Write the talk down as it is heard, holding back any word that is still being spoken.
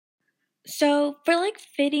So for like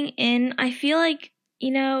fitting in, I feel like,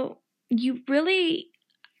 you really,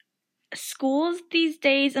 schools these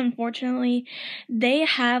days, unfortunately, they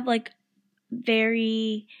have like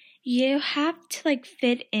very, you have to like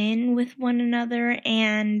fit in with one another,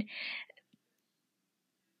 and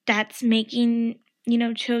that's making,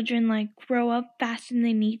 children like grow up faster than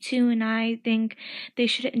they need to. And I think they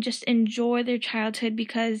should just enjoy their childhood,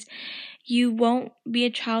 because you won't be a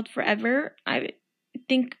child forever. I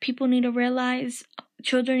think children need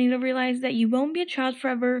to realize that you won't be a child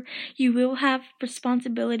forever. You will have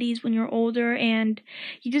responsibilities when you're older, and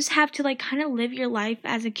you just have to like kind of live your life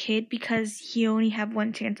as a kid, because you only have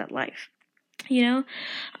one chance at life. You know?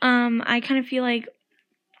 I kind of feel like,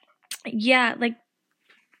 yeah, like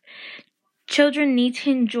children need to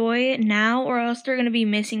enjoy it now, or else they're going to be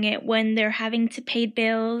missing it when they're having to pay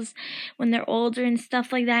bills when they're older and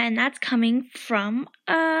stuff like that. And that's coming from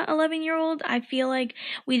a 11-year-old. I feel like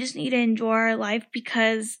we just need to enjoy our life,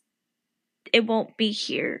 because it won't be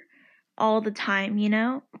here all the time,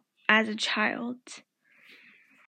 as a child.